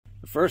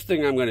The first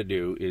thing I'm going to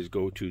do is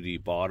go to the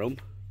bottom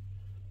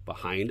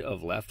behind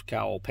of left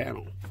cowl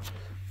panel,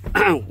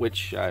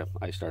 which I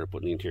started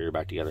putting the interior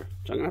back together.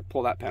 So I'm going to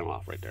pull that panel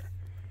off right there.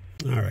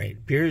 All right,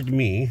 appears to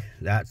me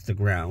that's the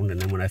ground, and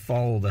then when I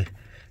follow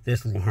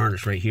this little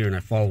harness right here and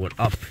I follow it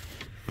up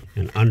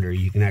and under,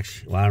 you can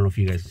actually, well, I don't know if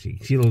you guys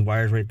see those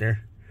wires right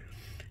there,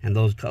 and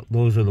those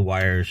are the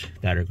wires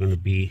that are going to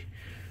be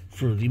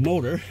for the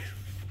motor.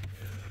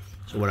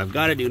 So what I've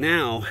got to do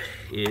now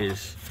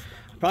is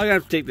probably gonna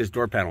have to take this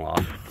door panel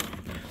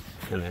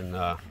off and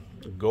then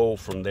go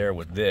from there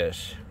with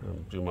this.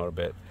 Zoom out a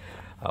bit,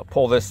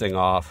 pull this thing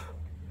off,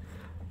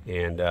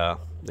 and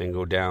then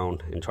go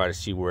down and try to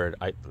see where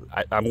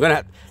I'm gonna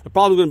have, the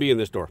problem's gonna be in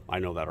this door. I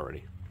know that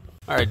already.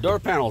 All right, door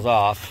panel's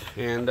off,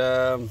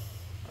 and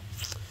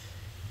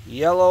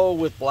yellow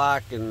with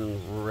black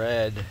and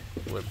red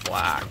with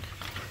black.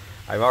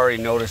 I've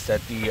already noticed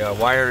that the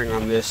wiring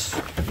on this,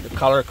 the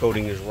color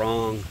coding is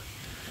wrong.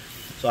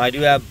 So I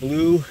do have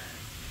blue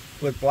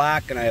with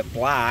black, and I have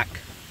black.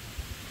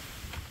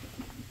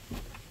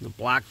 The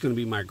black's going to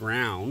be my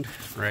ground,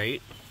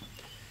 right?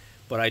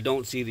 But I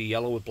don't see the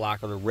yellow with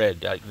black or the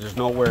red. There's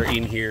nowhere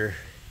in here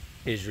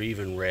is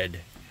even red.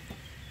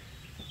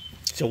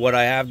 So what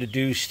I have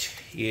deduced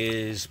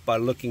is, by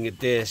looking at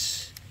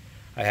this,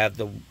 I have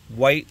the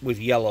white with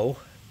yellow,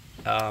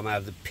 I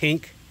have the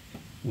pink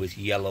with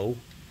yellow,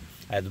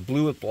 I have the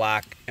blue with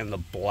black, and the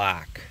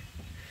black.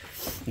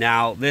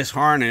 Now this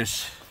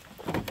harness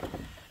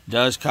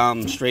does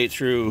come straight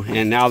through,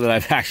 and now that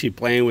I've actually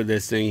playing with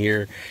this thing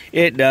here,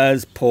 it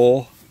does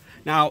pull.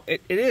 Now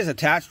it is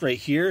attached right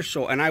here,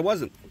 so, and I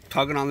wasn't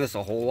tugging on this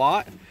a whole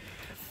lot,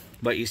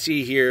 but you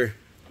see here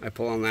I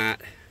pull on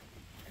that.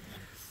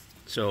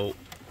 So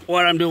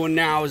what I'm doing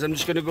now is I'm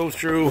just going to go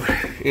through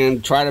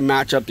and try to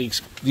match up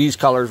these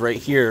colors right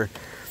here,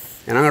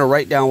 and I'm going to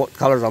write down what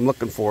colors I'm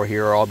looking for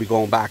here, or I'll be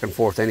going back and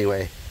forth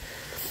anyway.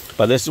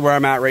 But this is where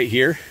I'm at right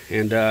here,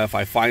 and if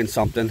I find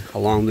something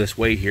along this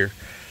way here,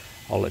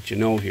 I'll let you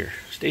know here.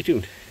 Stay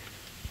tuned.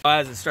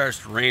 As it starts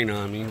to rain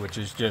on me, which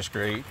is just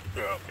great,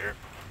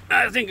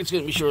 I think it's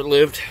going to be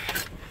short-lived.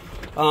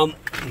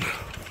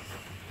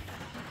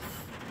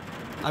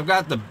 I've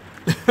got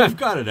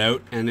it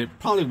out, and it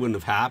probably wouldn't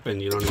have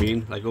happened, you know what I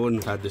mean? Like, I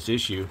wouldn't have had this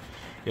issue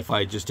if I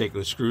had just taken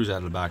the screws out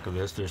of the back of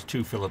this. There's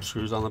 2 Phillips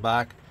screws on the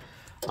back,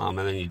 and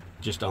then you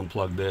just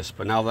unplug this.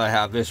 But now that I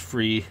have this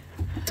free,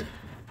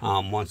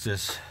 once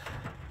this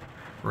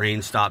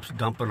rain stops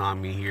dumping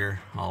on me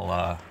here,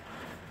 I'll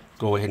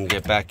go ahead and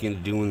get back into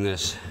doing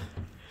this.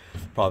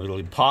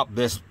 Probably pop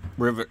this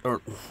rivet, or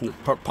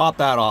pop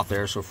that off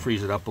there, so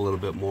freeze it up a little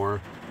bit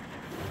more.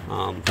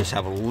 Just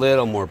have a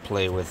little more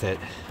play with it,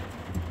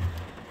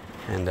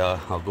 and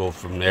I'll go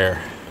from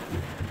there.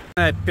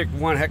 I picked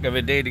one heck of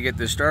a day to get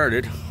this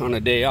started on a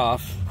day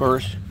off. Of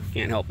course,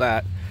 can't help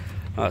that.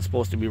 It's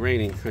supposed to be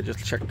raining. I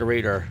just checked the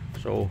radar,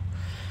 so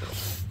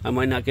I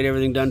might not get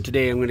everything done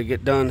today. I'm going to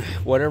get done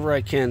whatever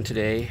I can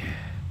today.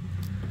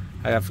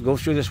 I have to go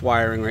through this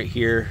wiring right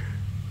here,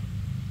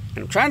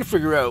 and I'm trying to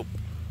figure out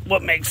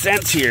what makes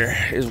sense here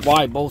is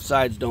why both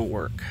sides don't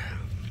work.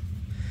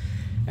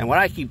 And what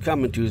I keep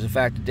coming to is the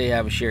fact that they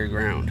have a shared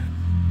ground,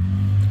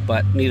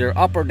 but neither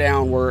up or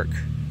down work.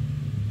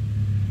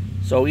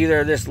 So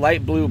either this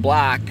light blue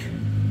black,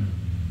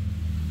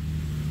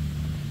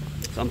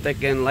 so I'm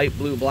thinking light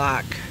blue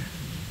black,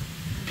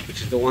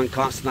 which is the one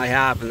constant I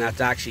have, and that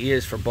actually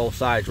is for both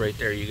sides right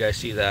there. You guys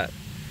see that?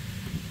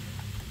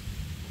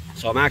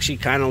 So I'm actually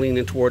kind of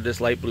leaning toward this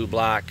light blue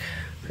black,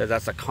 because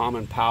that's a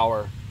common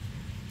power.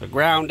 The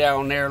ground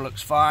down there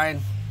looks fine.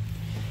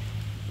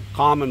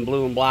 Common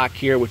blue and black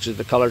here, which is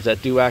the colors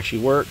that do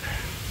actually work.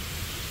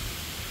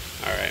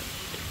 All right,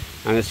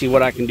 I'm gonna see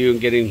what I can do and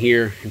get in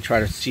here and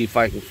try to see if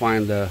I can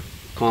find the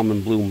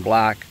common blue and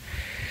black.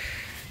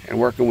 And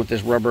working with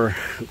this rubber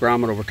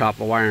grommet over top of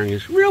the wiring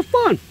is real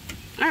fun.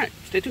 All right,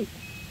 stay tuned.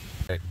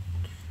 Okay.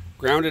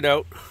 Grounded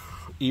out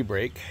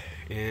e-brake,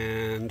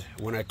 and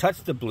when I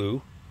touch the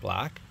blue,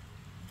 black,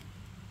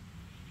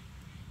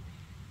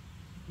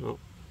 oh,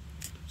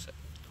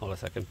 hold a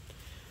second,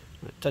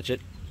 touch it,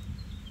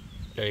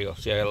 there you go.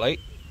 See, I got a light,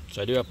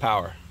 so I do have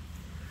power,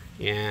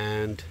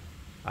 and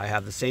I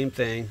have the same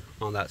thing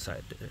on that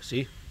side.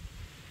 See,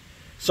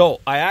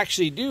 so I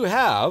actually do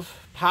have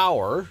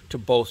power to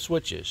both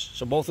switches,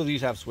 so both of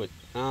these have switch.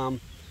 So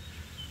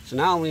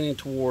now I'm leaning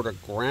toward a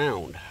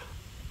ground,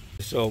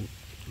 so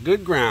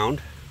good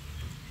ground.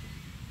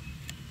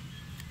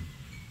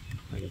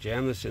 I can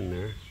jam this in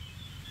there.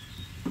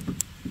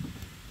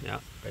 Yeah,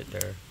 right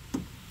there.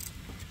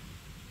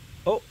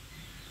 Oh,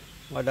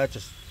 why'd that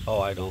just,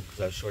 oh, I don't,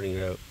 because I was shorting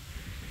it out.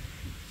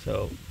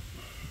 So,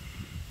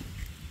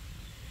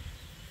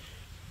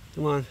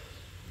 come on.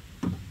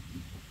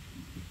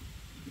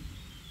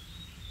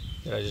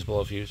 Did I just blow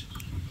a fuse?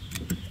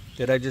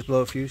 Did I just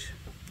blow a fuse?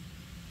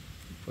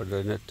 Or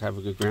did I not have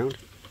a good ground?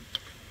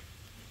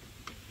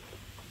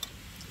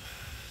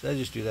 Did I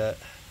just do that?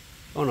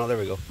 Oh no, there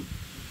we go.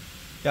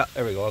 Yeah,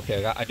 there we go.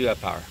 Okay, I do have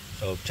power.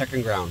 So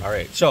checking ground. All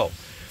right. So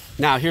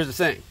now here's the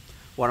thing.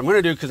 What I'm going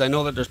to do, because I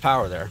know that there's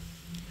power there,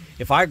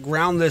 if I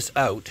ground this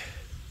out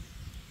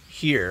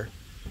here,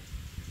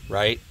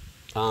 right,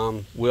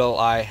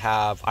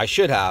 I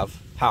should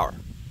have power.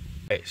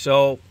 Okay,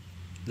 so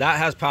that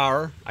has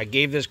power. I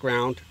gave this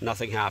ground,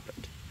 nothing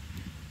happened.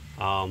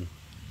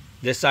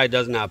 This side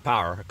doesn't have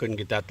power. I couldn't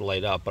get that to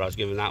light up, but I was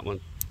giving that one.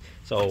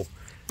 So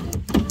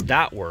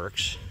that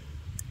works.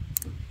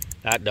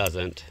 That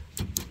doesn't.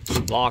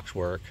 Locks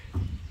work.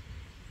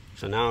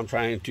 So now I'm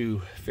trying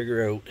to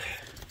figure out,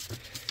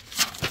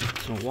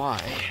 so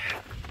why?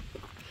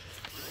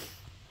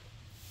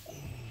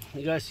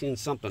 You guys seeing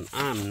something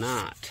I'm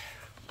not?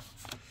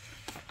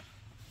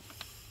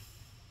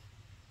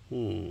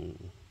 All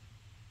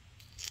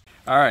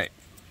right,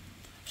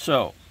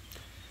 so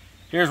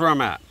here's where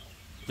I'm at.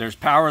 There's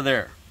power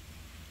there.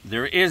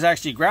 There is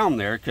actually ground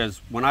there,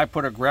 because when I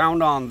put a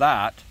ground on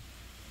that,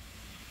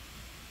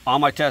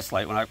 on my test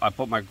light, when I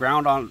put my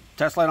ground on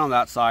test light on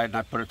that side and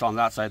I put it on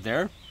that side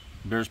there,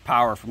 there's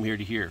power from here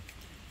to here.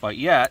 But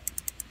yet,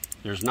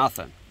 there's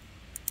nothing.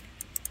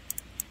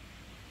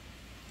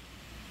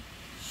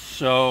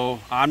 So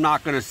I'm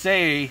not going to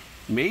say,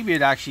 maybe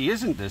it actually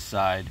isn't this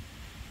side.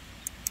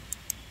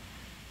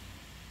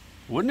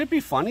 Wouldn't it be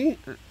funny?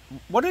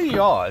 What are the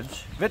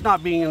odds of it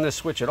not being in this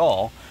switch at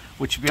all?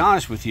 Which, to be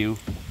honest with you,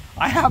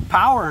 I have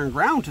power and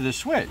ground to this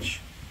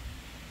switch.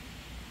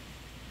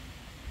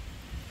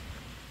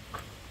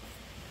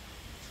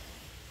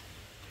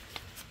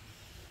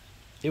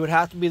 It would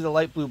have to be the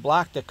light blue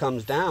black that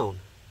comes down.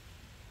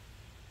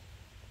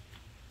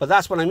 But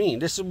that's what I mean.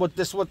 This is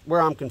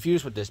where I'm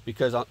confused with this,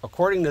 because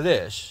according to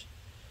this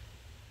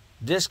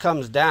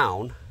comes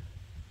down,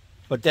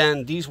 but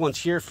then these ones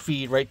here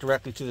feed right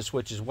directly to the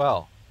switch as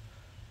well.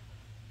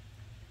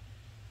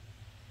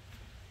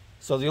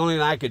 So the only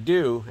thing I could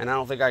do, and I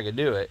don't think I could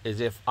do it, is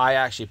if I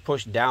actually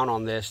push down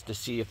on this to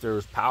see if there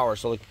was power.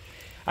 So like,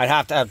 I'd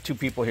have to have two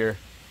people here.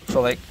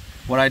 So like,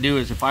 what I do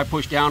is if I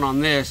push down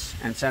on this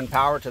and send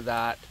power to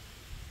that,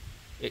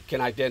 can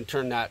I then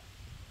turn that?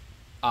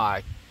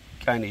 I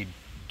need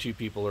two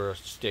people or a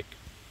stick.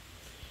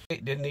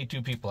 It didn't need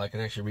two people. I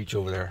can actually reach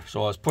over there.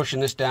 So I was pushing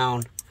this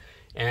down,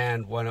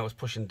 and when I was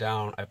pushing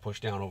down, I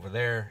pushed down over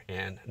there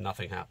and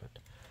nothing happened.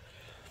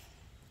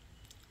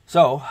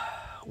 So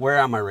where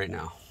am I right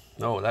now?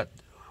 No,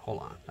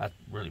 hold on, that's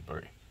really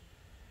blurry.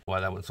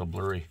 Why that one's so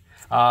blurry?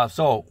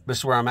 So this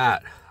is where I'm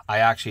at. I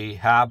actually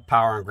have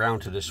power and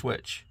ground to this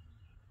switch.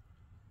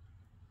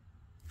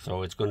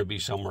 So it's going to be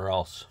somewhere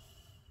else.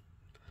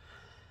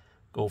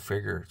 Go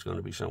figure, it's going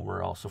to be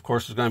somewhere else. Of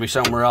course it's going to be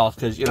somewhere else,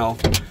 because, you know,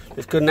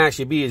 it couldn't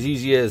actually be as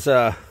easy as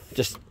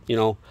just, you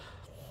know,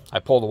 I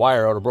pulled a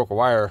wire out or broke a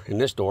wire in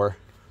this door.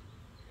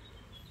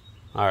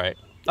 All right,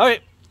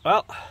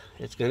 well,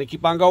 it's going to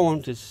keep on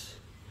going.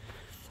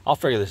 I'll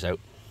figure this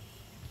out.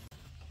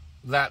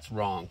 That's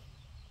wrong.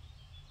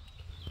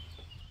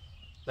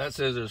 That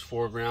says there's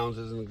 4 grounds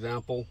as an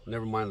example.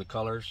 Never mind the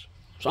colors.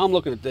 So I'm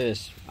looking at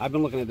this. I've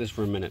been looking at this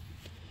for a minute.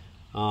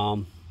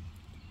 1,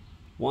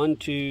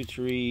 2,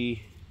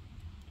 3,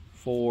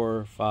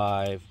 4,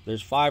 5.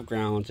 There's 5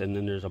 grounds, and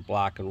then there's a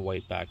black and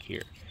white back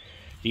here.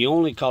 The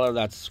only color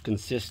that's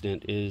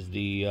consistent is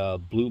the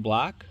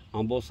blue-black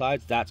on both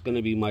sides. That's going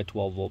to be my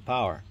 12-volt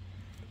power.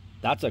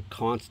 That's a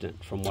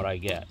constant from what I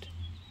get.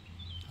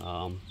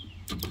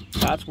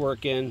 That's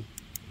working.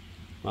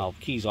 Well,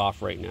 key's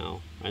off right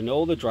now. I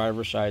know the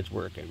driver's side's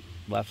working.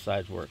 Left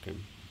side's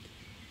working.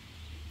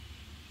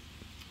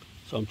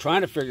 So I'm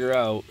trying to figure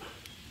out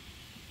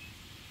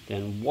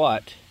then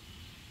what.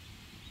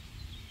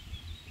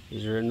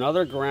 Is there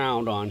another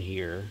ground on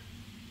here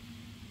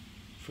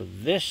for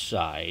this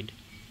side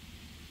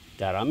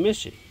that I'm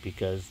missing?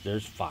 Because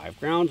there's 5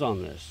 grounds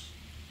on this.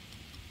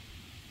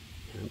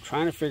 And I'm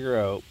trying to figure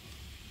out.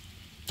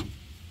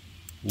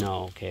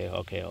 No, okay.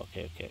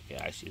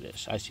 I see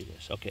this.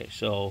 Okay,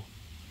 so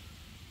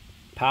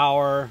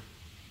power,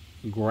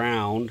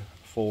 ground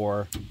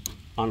for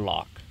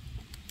unlock.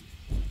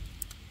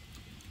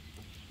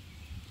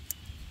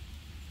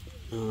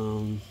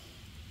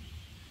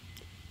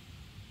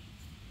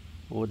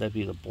 What would that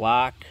be? The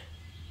black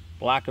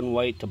and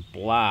white to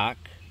black,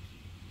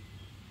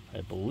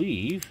 I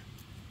believe.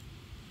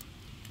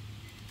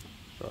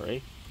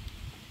 Sorry.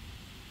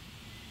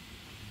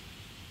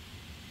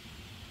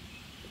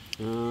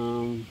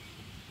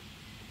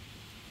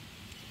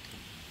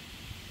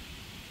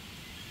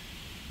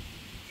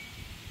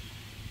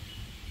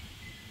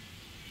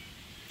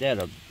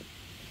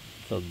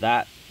 So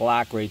that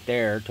black right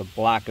there to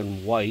black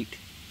and white,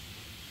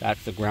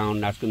 that's the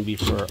ground. That's going to be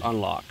for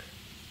unlock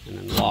and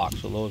then lock.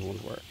 So those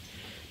ones work.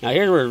 Now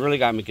here's where it really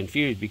got me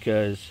confused,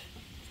 because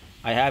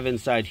I have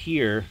inside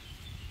here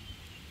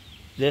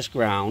this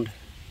ground,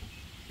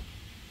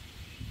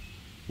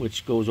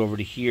 which goes over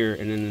to here,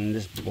 and then in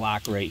this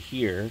black right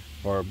here,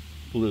 or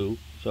blue.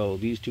 So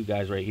these two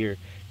guys right here,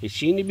 they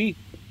seem to be,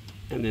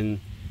 and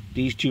then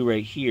these two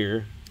right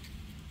here.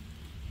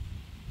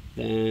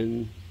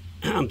 Then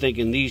I'm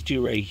thinking these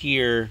two right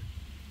here,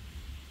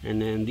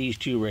 and then these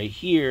two right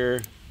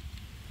here.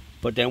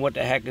 But then what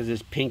the heck is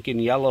this pink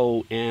and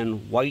yellow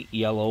and white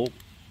yellow?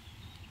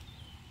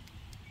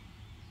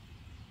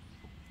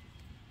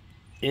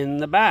 in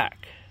the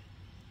back.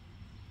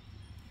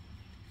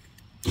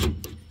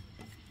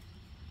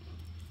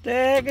 The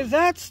heck is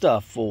that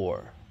stuff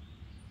for?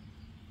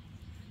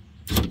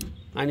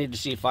 I need to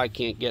see if I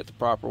can't get the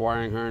proper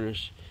wiring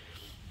harness.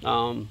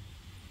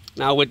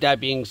 Now, with that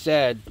being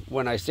said,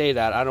 when I say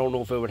that, I don't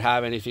know if it would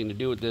have anything to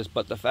do with this,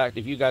 but the fact,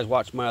 if you guys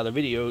watch my other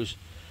videos,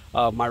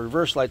 my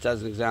reverse lights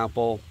as an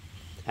example,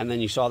 and then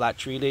you saw that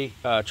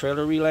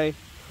trailer relay,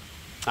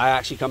 I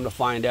actually come to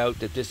find out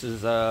that this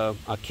is a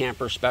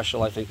camper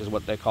special, I think is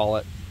what they call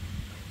it.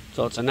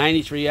 So it's a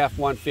 93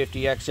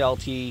 F-150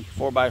 XLT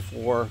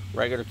 4x4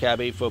 regular cab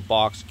 8-foot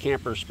box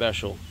camper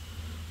special.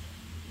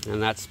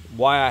 And that's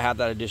why I have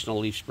that additional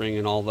leaf spring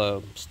and all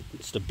the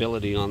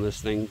stability on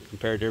this thing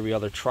compared to every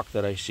other truck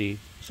that I see.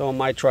 So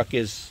my truck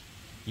is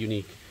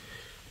unique,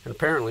 and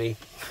apparently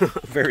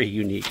very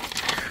unique.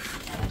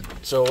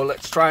 So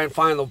let's try and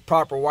find the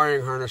proper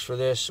wiring harness for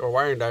this, or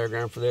wiring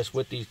diagram for this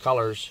with these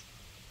colors,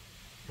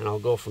 and I'll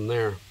go from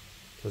there.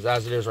 Because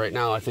as it is right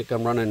now, I think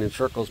I'm running in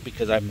circles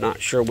because I'm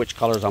not sure which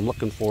colors I'm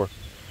looking for.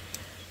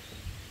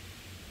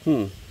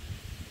 One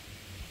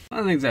of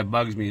the things that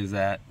bugs me is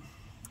that,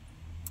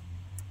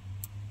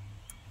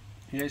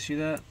 you guys see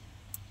that?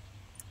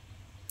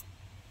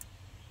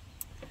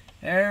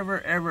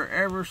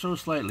 Ever so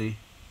slightly,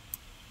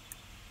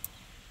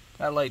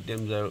 that light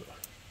dims out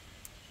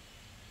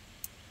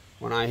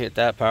when I hit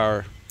that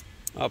power,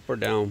 up or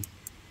down.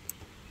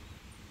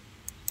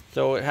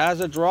 So it has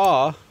a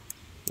draw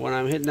when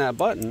I'm hitting that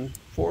button,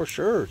 for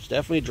sure. It's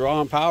definitely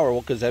drawing power,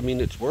 well, because I mean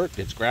it's worked,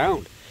 it's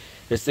ground.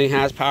 This thing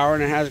has power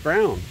and it has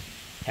ground.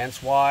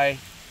 Hence why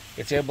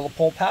it's able to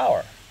pull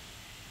power.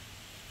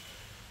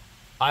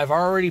 I've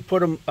already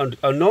put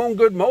a known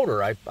good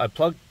motor. I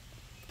plugged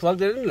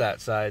it into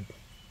that side.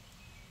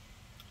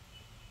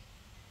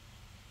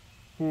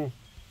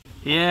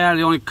 Yeah,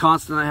 the only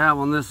constant I have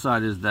on this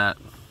side is that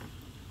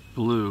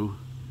blue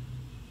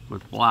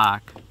with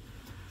black.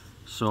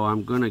 So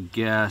I'm gonna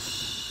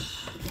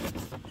guess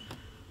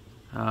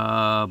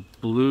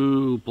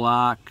blue,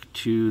 black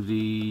to the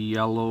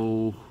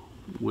yellow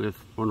with,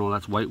 oh no,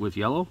 that's white with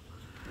yellow,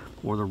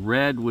 or the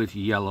red with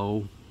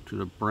yellow to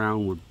the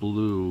brown with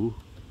blue.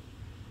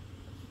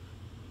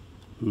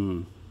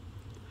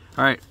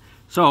 Alright,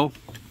 so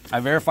I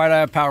verified I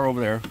have power over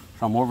there,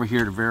 so I'm over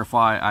here to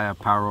verify I have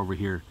power over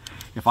here.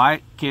 If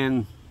I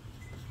can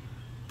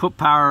put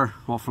power,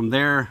 well, from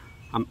there,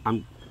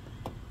 I'm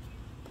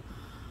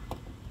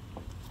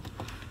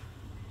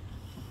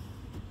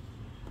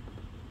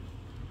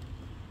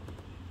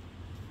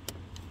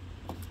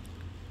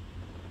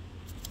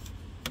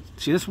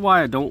see, this is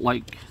why I don't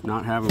like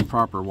not having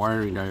proper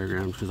wiring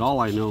diagrams, because all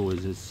I know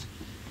is it's,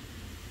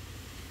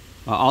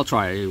 I'll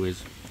try it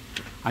anyways.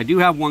 I do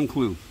have one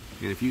clue,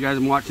 and if you guys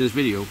have watched this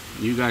video,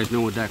 you guys know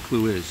what that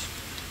clue is.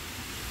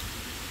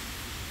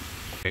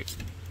 Okay,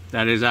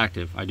 that is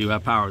active. I do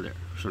have power there.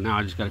 So now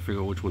I just got to figure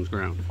out which one's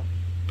ground.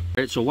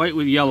 Alright, so white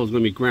with yellow is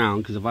going to be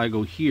ground, because if I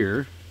go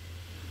here,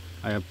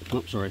 I have,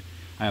 oh, sorry,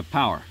 I have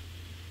power.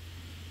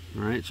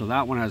 Alright, so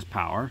that one has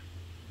power.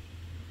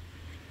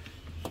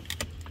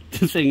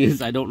 The thing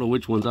is, I don't know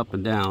which one's up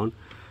and down.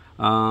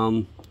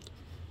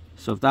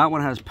 So if that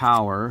one has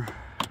power,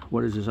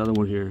 what is this other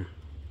one here?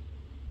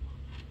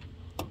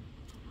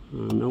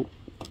 Nope.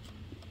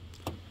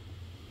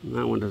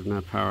 That one doesn't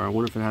have power. I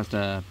wonder if it has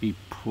to be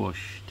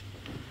pushed.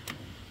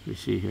 Let me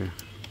see here.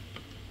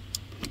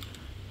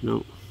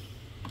 Nope.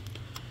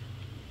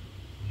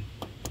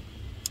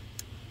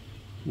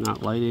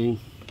 Not lighting.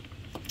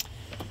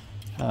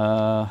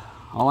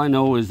 All I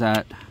know is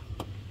that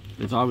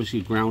it's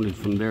obviously grounded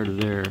from there to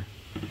there.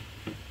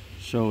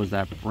 So is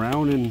that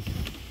brown and,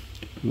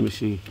 let me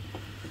see.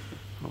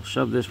 I'll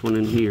shove this one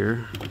in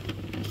here.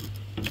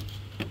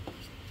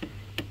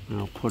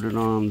 I'll put it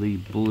on the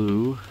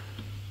blue,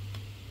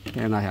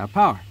 and I have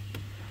power.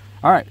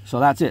 Alright, so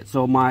that's it.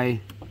 So my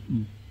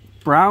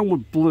brown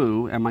with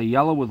blue and my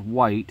yellow with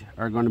white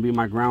are going to be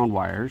my ground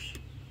wires,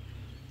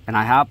 and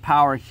I have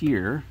power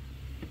here.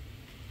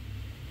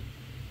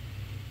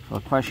 So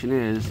the question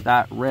is,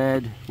 that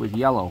red with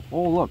yellow.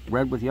 Oh look,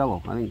 red with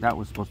yellow. I think that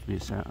was supposed to be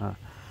a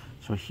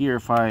so here,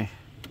 if I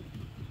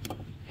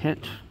hit,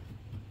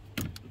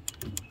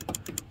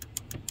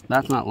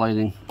 that's not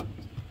lighting.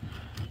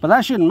 But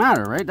that shouldn't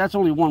matter, right? That's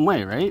only one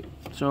way, right?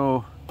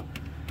 So,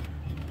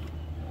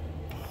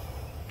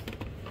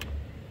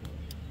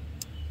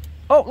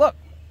 oh, look,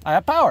 I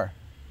have power.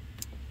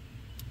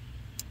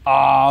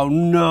 Oh,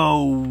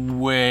 no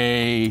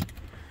way.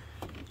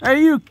 Are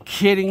you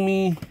kidding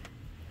me?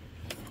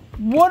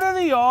 What are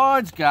the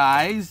odds,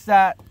 guys,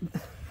 that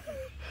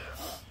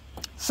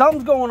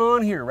something's going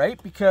on here,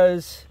 right?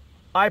 Because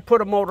I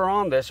put a motor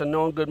on this, a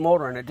known good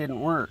motor, and it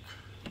didn't work.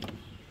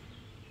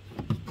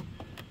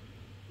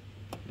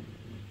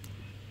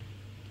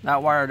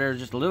 That wire there is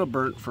just a little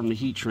burnt from the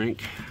heat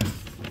shrink.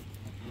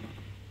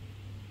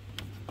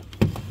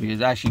 Because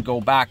actually go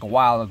back a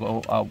while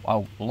ago,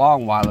 a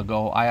long while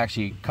ago, I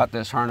actually cut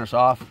this harness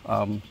off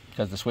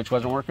because the switch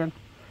wasn't working.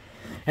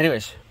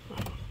 Anyways,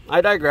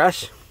 I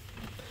digress.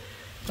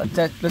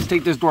 Let's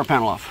take this door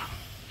panel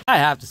off. I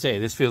have to say,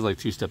 this feels like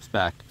 2 steps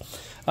back.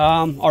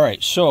 All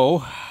right,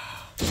 so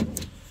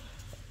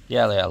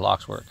yeah,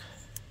 locks work.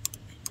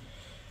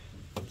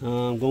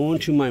 I'm going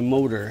to my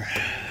motor.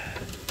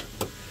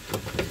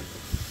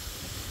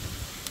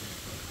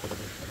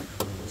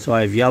 So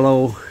I have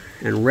yellow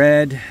and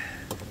red.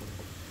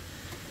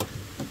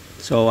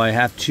 So I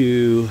have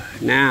to,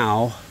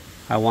 now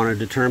I want to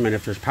determine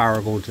if there's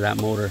power going to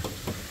that motor.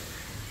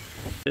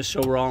 Just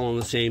so we're all on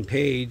the same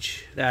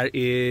page, that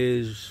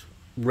is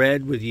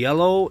red with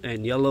yellow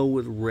and yellow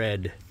with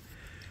red.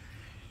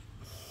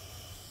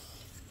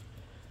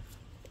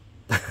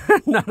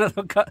 None of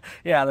them cut.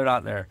 Yeah, they're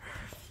not there.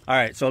 All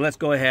right, so let's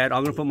go ahead.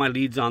 I'm gonna put my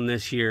leads on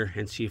this here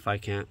and see if I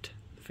can't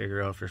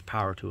figure out if there's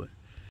power to it.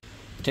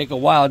 Take a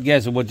wild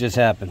guess at what just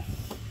happened.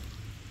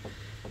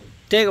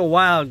 Take a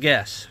wild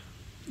guess.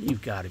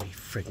 You've got to be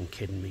freaking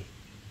kidding me.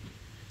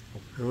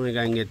 I don't think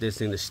I can get this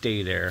thing to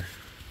stay there.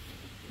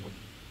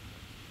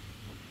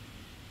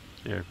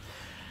 There.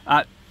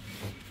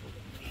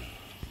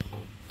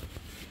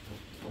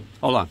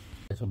 Hold on.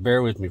 So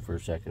bear with me for a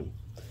second.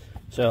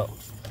 So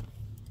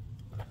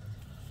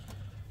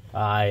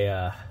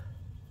I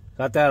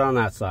got that on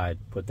that side,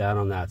 put that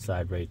on that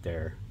side right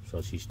there,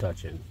 so she's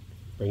touching.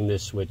 Bring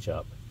this switch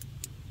up.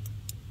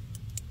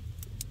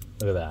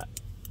 Look at that.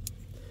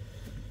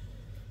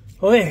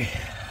 Okay.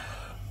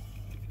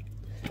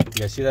 You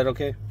guys see that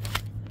okay?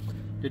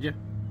 Did you?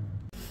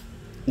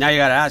 Now you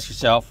gotta ask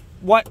yourself,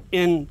 what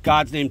in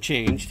God's name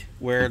changed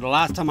where the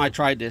last time I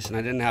tried this and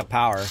I didn't have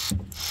power,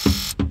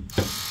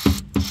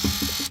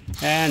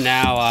 and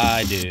now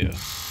I do.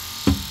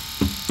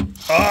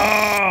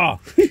 Oh!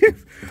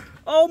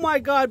 Oh my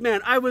God, man,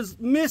 I was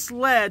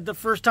misled the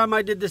first time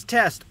I did this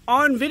test.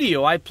 On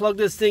video, I plugged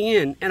this thing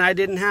in and I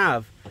didn't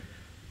have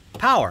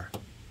power.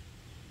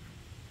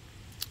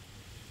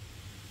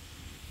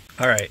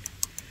 All right,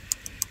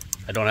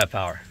 I don't have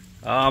power.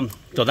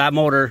 So that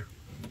motor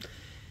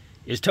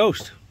is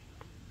toast.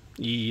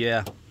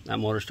 Yeah, that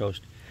motor's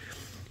toast.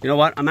 You know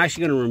what? I'm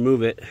actually gonna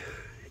remove it,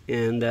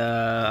 and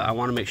I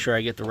wanna make sure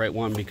I get the right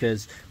one,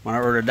 because when I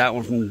ordered that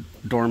one from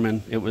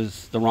Dorman, it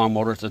was the wrong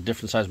motor. It's a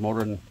different size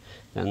motor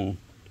than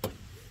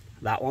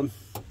that one.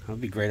 It would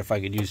be great if I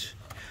could use,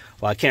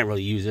 well, I can't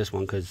really use this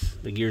one because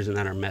the gears in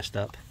that are messed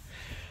up.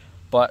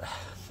 But,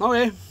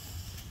 okay.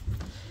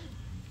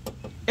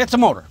 It's a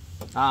motor.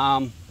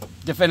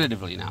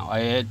 Definitively now.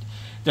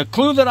 The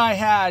clue that I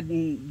had,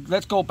 and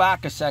let's go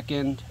back a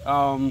second,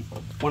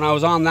 when I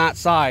was on that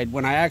side,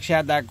 when I actually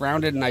had that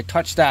grounded and I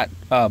touched that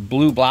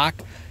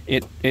blue-black,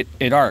 it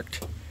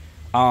arced.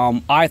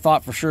 I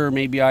thought for sure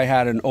maybe I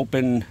had an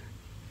open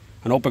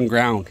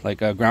ground,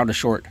 like a ground to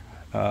short,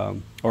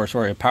 or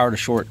sorry, a power to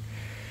short.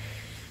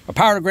 A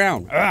power to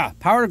ground.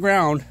 Power to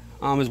ground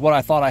is what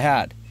I thought I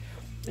had.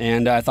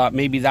 And I thought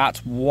maybe that's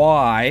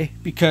why,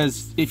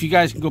 because if you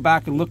guys can go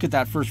back and look at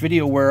that first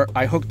video where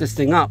I hooked this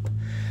thing up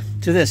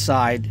to this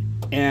side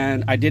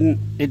and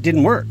it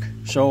didn't work.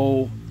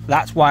 So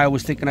that's why I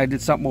was thinking I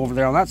did something over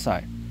there on that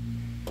side.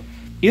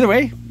 Either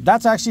way,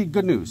 that's actually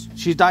good news.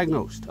 She's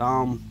diagnosed.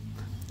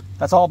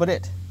 That's all but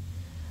it.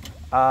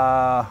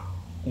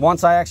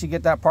 Once I actually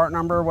get that part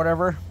number or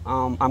whatever,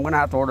 I'm gonna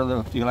have to order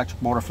the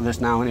electric motor for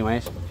this now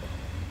anyways.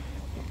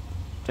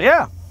 So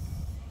yeah,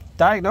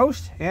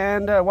 diagnosed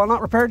and well,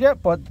 not repaired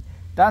yet, but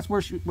that's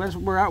where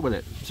we're at with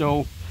it.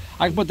 So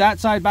I can put that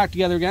side back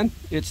together again.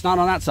 It's not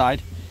on that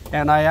side,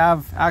 and I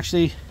have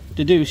actually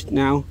deduced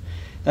now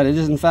that it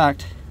is in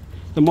fact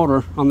the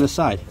motor on this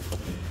side.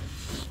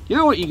 You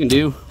know what you can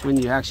do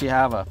when you actually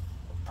have a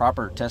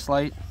proper test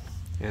light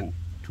and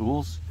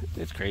tools?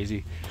 It's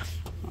crazy.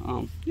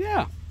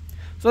 Yeah,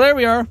 so there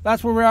we are.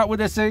 That's where we're at with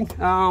this thing.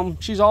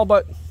 She's all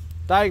but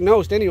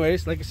diagnosed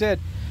anyways. Like I said,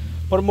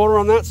 put a motor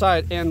on that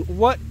side, and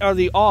what are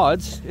the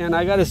odds, and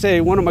I gotta say,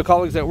 one of my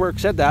colleagues at work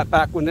said that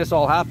back when this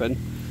all happened,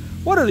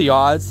 what are the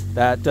odds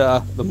that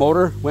the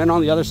motor went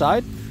on the other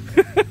side?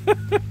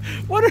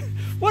 what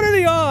are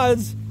the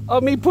odds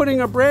of me putting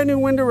a brand new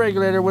window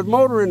regulator with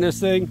motor in this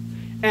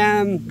thing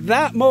and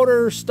that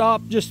motor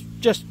stopped, just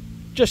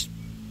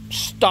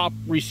stop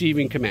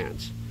receiving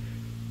commands?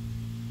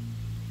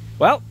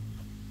 Well,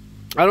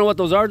 I don't know what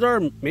those odds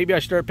are. Maybe I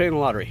should start playing the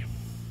lottery.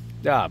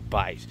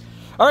 Bye.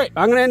 All right,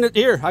 I'm gonna end it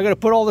here. I gotta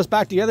put all this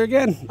back together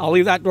again. I'll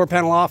leave that door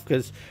panel off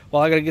because,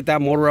 well, I gotta get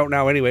that motor out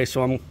now anyway.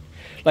 So I'm,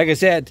 like I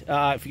said,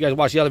 if you guys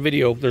watch the other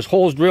video, there's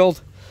holes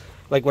drilled,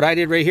 like what I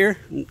did right here.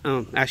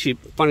 Actually,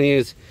 funny thing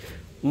is,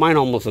 mine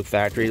almost look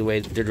factory the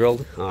way they're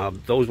drilled.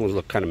 Those ones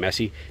look kind of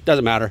messy.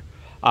 Doesn't matter.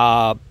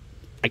 I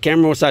can't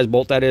remember what size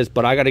bolt that is,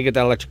 but I gotta get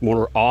that electric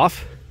motor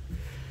off.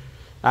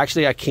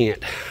 Actually, I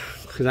can't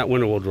because that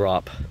window will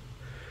drop.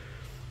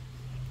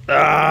 Oh,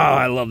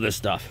 I love this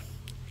stuff.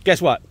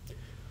 Guess what?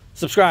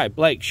 Subscribe,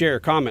 like, share,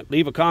 comment,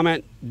 leave a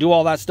comment, do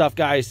all that stuff,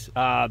 guys.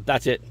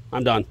 That's it.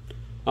 I'm done.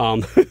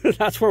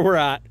 That's where we're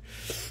at.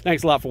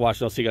 Thanks a lot for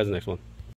watching. I'll see you guys in the next one.